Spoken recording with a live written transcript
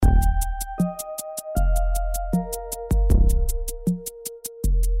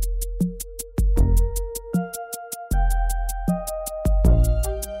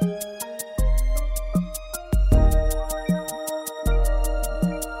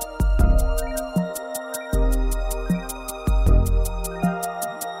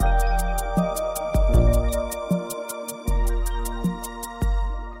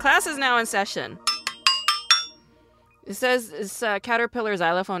Class is now in session. It says this Caterpillar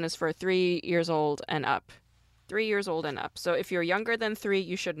xylophone is for 3 years old and up. 3 years old and up. So if you're younger than 3,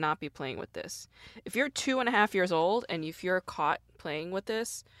 you should not be playing with this. If you're 2.5 years old and if you're caught playing with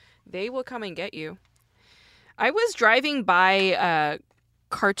this, they will come and get you. I was driving by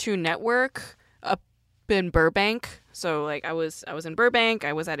Cartoon Network up in Burbank. So like I was in Burbank.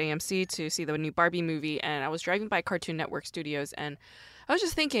 I was at AMC to see the new Barbie movie, and I was driving by Cartoon Network Studios, and I was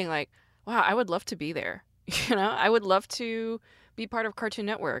just thinking like, wow, I would love to be there. You know, I would love to be part of Cartoon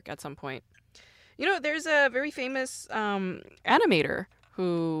Network at some point. You know, there's a very famous animator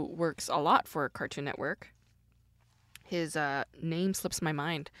who works a lot for Cartoon Network. His name slips my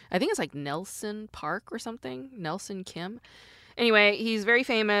mind. I think it's like Nelson Park or something. Nelson Kim. Anyway, he's very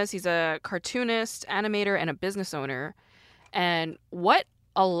famous. He's a cartoonist, animator, and a business owner. And what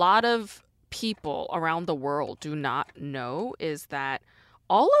a lot of people around the world do not know is that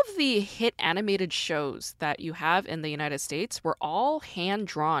all of the hit animated shows that you have in the United States were all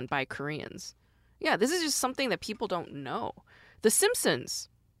hand-drawn by Koreans. Yeah, this is just something that people don't know. The Simpsons,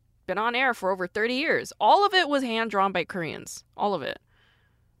 been on air for over 30 years. All of it was hand-drawn by Koreans. All of it.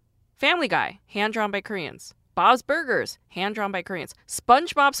 Family Guy, hand-drawn by Koreans. Bob's Burgers, hand-drawn by Koreans.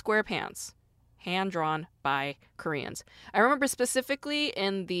 SpongeBob SquarePants, hand-drawn by Koreans. I remember specifically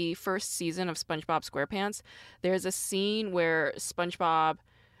in the first season of SpongeBob SquarePants, there's a scene where SpongeBob...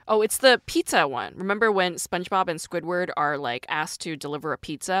 Oh, it's the pizza one. Remember when SpongeBob and Squidward are like asked to deliver a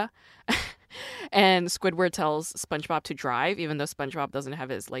pizza? And Squidward tells SpongeBob to drive, even though SpongeBob doesn't have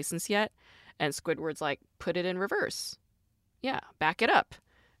his license yet. And Squidward's like, put it in reverse. Yeah, back it up.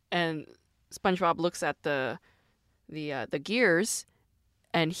 And SpongeBob looks at the gears,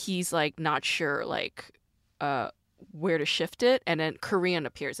 and he's like not sure like where to shift it. And then Korean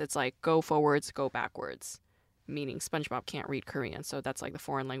appears. It's like go forwards, go backwards, meaning SpongeBob can't read Korean, so that's like the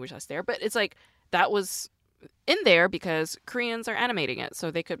foreign language that's there. But it's like that was in there because Koreans are animating it, so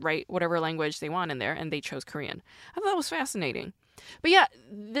they could write whatever language they want in there, and they chose Korean. I thought that was fascinating. But yeah,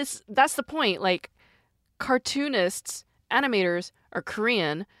 that's the point. Like, cartoonists, animators are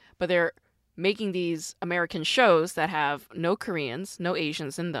Korean, but they're making these American shows that have no Koreans, no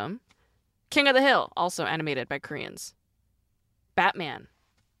Asians in them. King of the Hill, also animated by Koreans. Batman,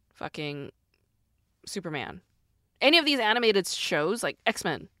 fucking Superman. Any of these animated shows, like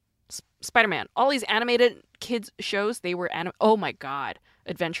X-Men, Spider-Man, all these animated kids shows, they were oh my god,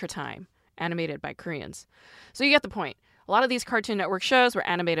 Adventure Time, animated by Koreans. So you get the point. A lot of these Cartoon Network shows were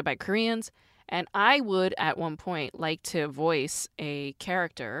animated by Koreans, and I would at one point like to voice a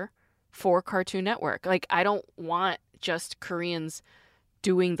character for Cartoon Network. Like, I don't want just Koreans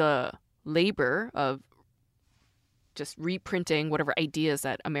doing the labor of just reprinting whatever ideas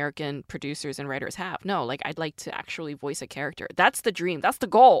that American producers and writers have. No, like, I'd like to actually voice a character. That's the dream. That's the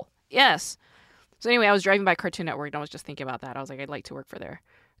goal. Yes. So anyway, I was driving by Cartoon Network and I was just thinking about that. I was like, I'd like to work for their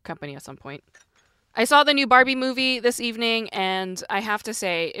company at some point. I saw the new Barbie movie this evening, and I have to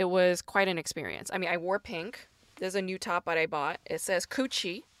say it was quite an experience. I mean, I wore pink. There's a new top that I bought. It says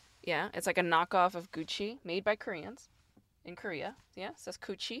Gucci. Yeah, it's like a knockoff of Gucci, made by Koreans in Korea. Yeah, it says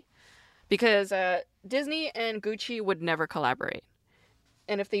Gucci. Because Disney and Gucci would never collaborate.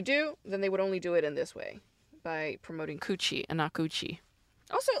 And if they do, then they would only do it in this way, by promoting Gucci and not Gucci.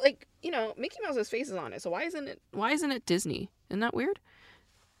 Also, like, you know, Mickey Mouse's face is on it, so why isn't it Disney? Isn't that weird?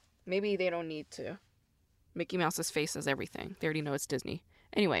 Maybe they don't need to. Mickey Mouse's face is everything. They already know it's Disney.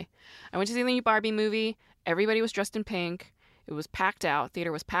 Anyway, I went to see the new Barbie movie. Everybody was dressed in pink. It was packed out.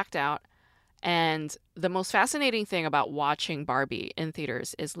 Theater was packed out. And the most fascinating thing about watching Barbie in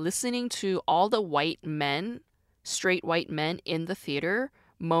theaters is listening to all the white men, straight white men in the theater,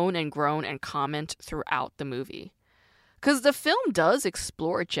 moan and groan and comment throughout the movie. Because the film does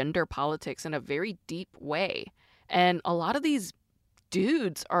explore gender politics in a very deep way. And a lot of these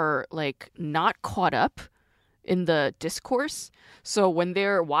dudes are, like, not caught up in the discourse. So when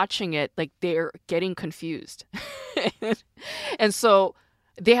they're watching it, like, they're getting confused. And so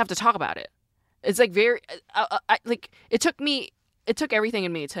they have to talk about it. It's like very, it took everything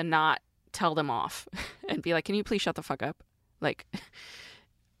in me to not tell them off and be like, can you please shut the fuck up? Like,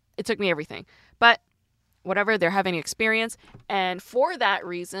 it took me everything. But whatever, they're having experience. And for that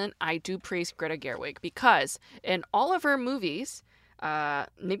reason, I do praise Greta Gerwig, because in all of her movies,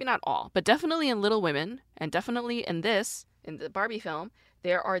 maybe not all, but definitely in Little Women, and definitely in the Barbie film,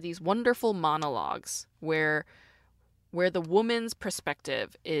 there are these wonderful monologues where the woman's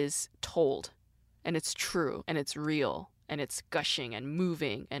perspective is told, and it's true, and it's real, and it's gushing and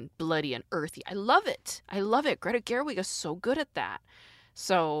moving and bloody and earthy. I love it. Greta Gerwig is so good at that.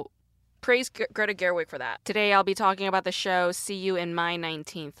 So Praise Greta Gerwig for that. Today I'll be talking about the show See You in My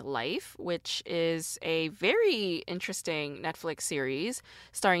 19th Life, which is a very interesting Netflix series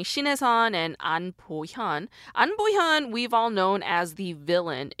starring Shin Hye-sun and An Bo-hyun. An Bo-hyun we've all known as the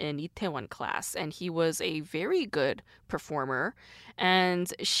villain in Itaewon Class, and he was a very good performer.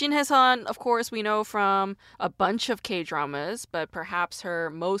 And Shin Hye-sun, of course, we know from a bunch of K-dramas, but perhaps her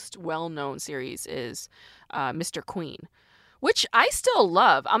most well-known series is Mr. Queen, which I still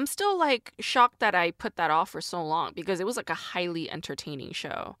love. I'm still like shocked that I put that off for so long because it was like a highly entertaining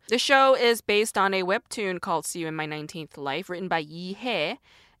show. The show is based on a webtoon called See You in My 19th Life, written by Yi Hye,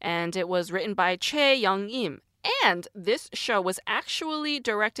 and it was written by Choi Young-im. And this show was actually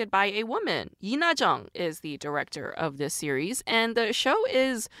directed by a woman. Yi Na-jung is the director of this series, and the show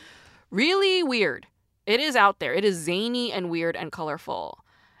is really weird. It is out there. It is zany and weird and colorful.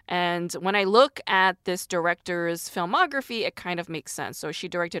 And when I look at this director's filmography, it kind of makes sense. So she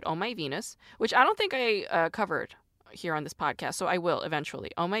directed Oh My Venus, which I don't think I covered here on this podcast, so I will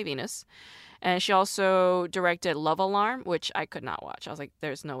eventually. Oh My Venus. And she also directed Love Alarm, which I could not watch. I was like,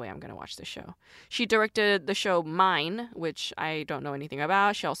 there's no way I'm going to watch this show. She directed the show Mine, which I don't know anything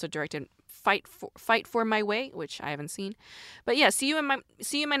about. She also directed Fight for My Way, which I haven't seen. But yeah, See You in My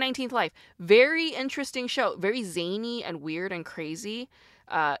 19th Life. Very interesting show. Very zany and weird and crazy.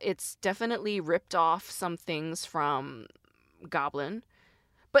 It's definitely ripped off some things from Goblin.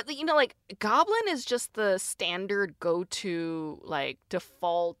 But, you know, like, Goblin is just the standard go-to, like,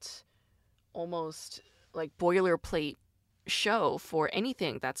 default, almost, like, boilerplate show for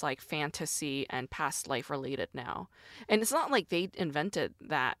anything that's, like, fantasy and past life related now. And it's not like they invented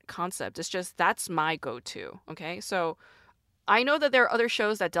that concept. It's just, that's my go-to, okay? So I know that there are other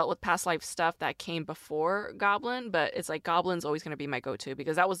shows that dealt with past life stuff that came before Goblin, but it's like Goblin's always going to be my go-to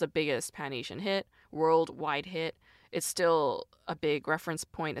because that was the biggest Pan-Asian hit, worldwide hit. It's still a big reference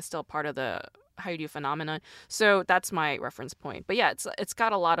point. It's still part of the Hallyu phenomenon. So that's my reference point. But yeah, it's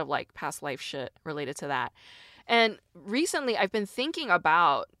got a lot of like past life shit related to that. And recently I've been thinking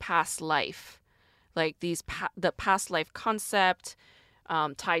about past life, like the past life concept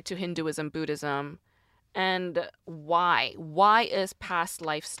tied to Hinduism, Buddhism. And why? Why is past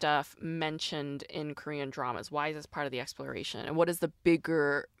life stuff mentioned in Korean dramas? Why is this part of the exploration? And what is the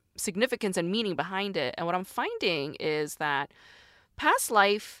bigger significance and meaning behind it? And what I'm finding is that past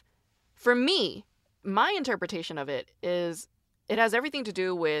life, for me, my interpretation of it is it has everything to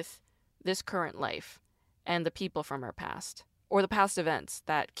do with this current life and the people from our past, or the past events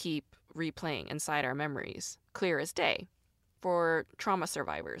that keep replaying inside our memories, clear as day, for trauma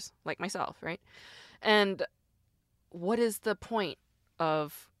survivors like myself, right? And what is the point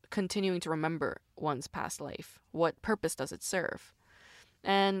of continuing to remember one's past life? What purpose does it serve?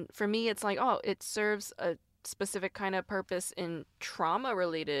 And for me, it's like, oh, it serves a specific kind of purpose in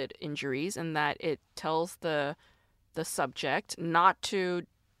trauma-related injuries, in that it tells the subject not to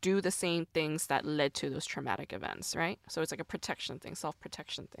do the same things that led to those traumatic events, right? So it's like a protection thing,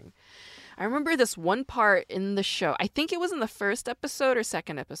 self-protection thing. I remember this one part in the show. I think it was in the first episode or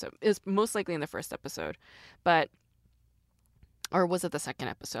second episode. It was most likely in the first episode. Or was it the second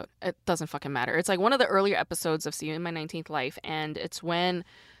episode? It doesn't fucking matter. It's like one of the earlier episodes of See You in My 19th Life, and it's when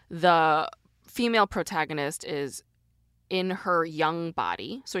the female protagonist is in her young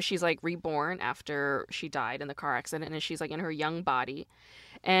body. So she's like reborn after she died in the car accident, and she's like in her young body.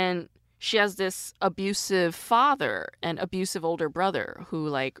 And she has this abusive father and abusive older brother who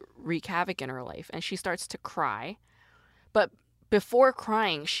like wreak havoc in her life. And she starts to cry. But before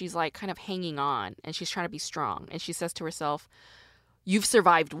crying, she's like kind of hanging on and she's trying to be strong. And she says to herself, "You've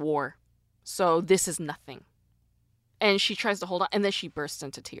survived war, so this is nothing." And she tries to hold on, and then she bursts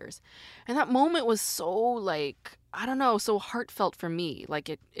into tears. And that moment was so like, I don't know, so heartfelt for me. Like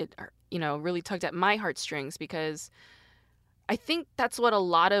it really tugged at my heartstrings, because I think that's what a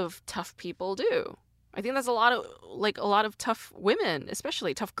lot of tough people do. I think that's a lot of tough women,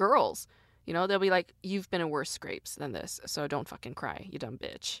 especially tough girls. You know, they'll be like, "You've been in worse scrapes than this, so don't fucking cry, you dumb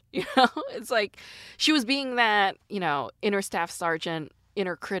bitch." You know, it's like she was being that, inner staff sergeant,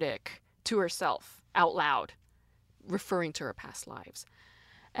 inner critic to herself out loud, referring to her past lives.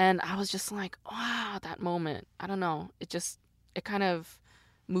 And I was just like, wow, that moment. I don't know. It kind of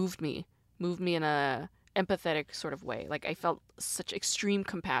moved me in a empathetic sort of way. Like I felt such extreme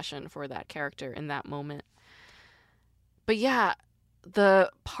compassion for that character in that moment. But yeah, the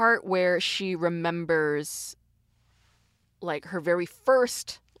part where she remembers like her very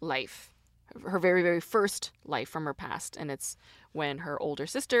first life, her very, very first life from her past. And it's when her older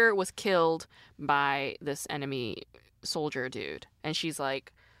sister was killed by this enemy soldier dude. And she's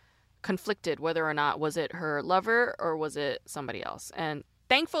like conflicted whether or not was it her lover or was it somebody else. And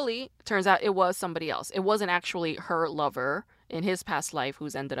Thankfully, turns out it was somebody else. It wasn't actually her lover in his past life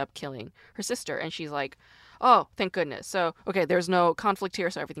who's ended up killing her sister. And she's like, oh, thank goodness. So, okay, there's no conflict here,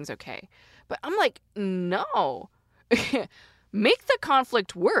 so everything's okay. But I'm like, no. Make the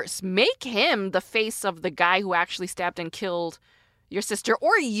conflict worse. Make him the face of the guy who actually stabbed and killed your sister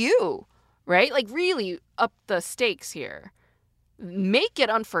or you, right? Like, really up the stakes here. Make it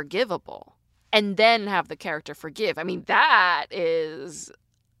unforgivable and then have the character forgive. I mean, that is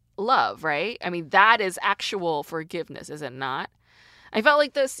love, right? I mean, that is actual forgiveness, is it not? I felt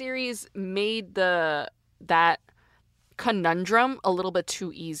like the series made that conundrum a little bit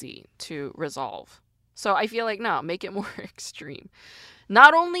too easy to resolve. So I feel like, no, make it more extreme.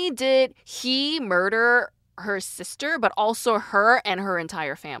 Not only did he murder her sister, but also her and her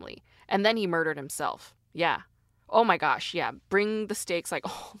entire family. And then he murdered himself. Yeah. Oh my gosh, yeah. Bring the stakes like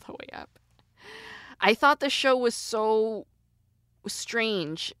all the way up. I thought the show was so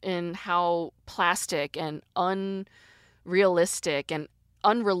strange in how plastic and unrealistic and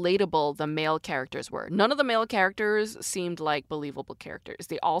unrelatable the male characters were. None of the male characters seemed like believable characters.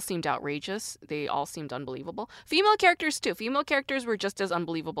 They all seemed outrageous. They all seemed unbelievable. Female characters too. Female characters were just as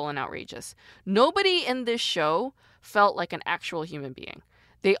unbelievable and outrageous. Nobody in this show felt like an actual human being.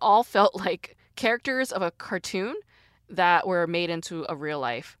 They all felt like characters of a cartoon that were made into a real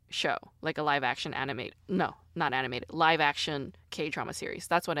life show, like a live action live action K-drama series.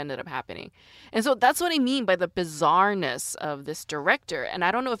 That's what ended up happening. And so that's what I mean by the bizarreness of this director. And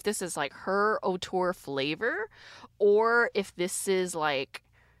I don't know if this is like her auteur flavor or if this is like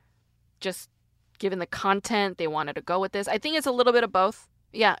just given the content they wanted to go with this. I think it's a little bit of both.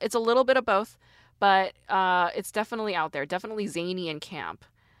 Yeah, it's a little bit of both, but it's definitely out there, definitely zany and camp.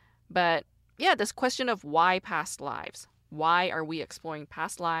 But yeah, this question of why past lives? Why are we exploring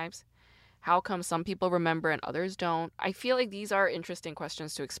past lives? How come some people remember and others don't? I feel like these are interesting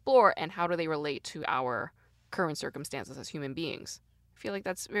questions to explore, and how do they relate to our current circumstances as human beings? I feel like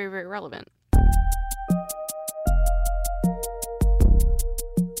that's very, very relevant.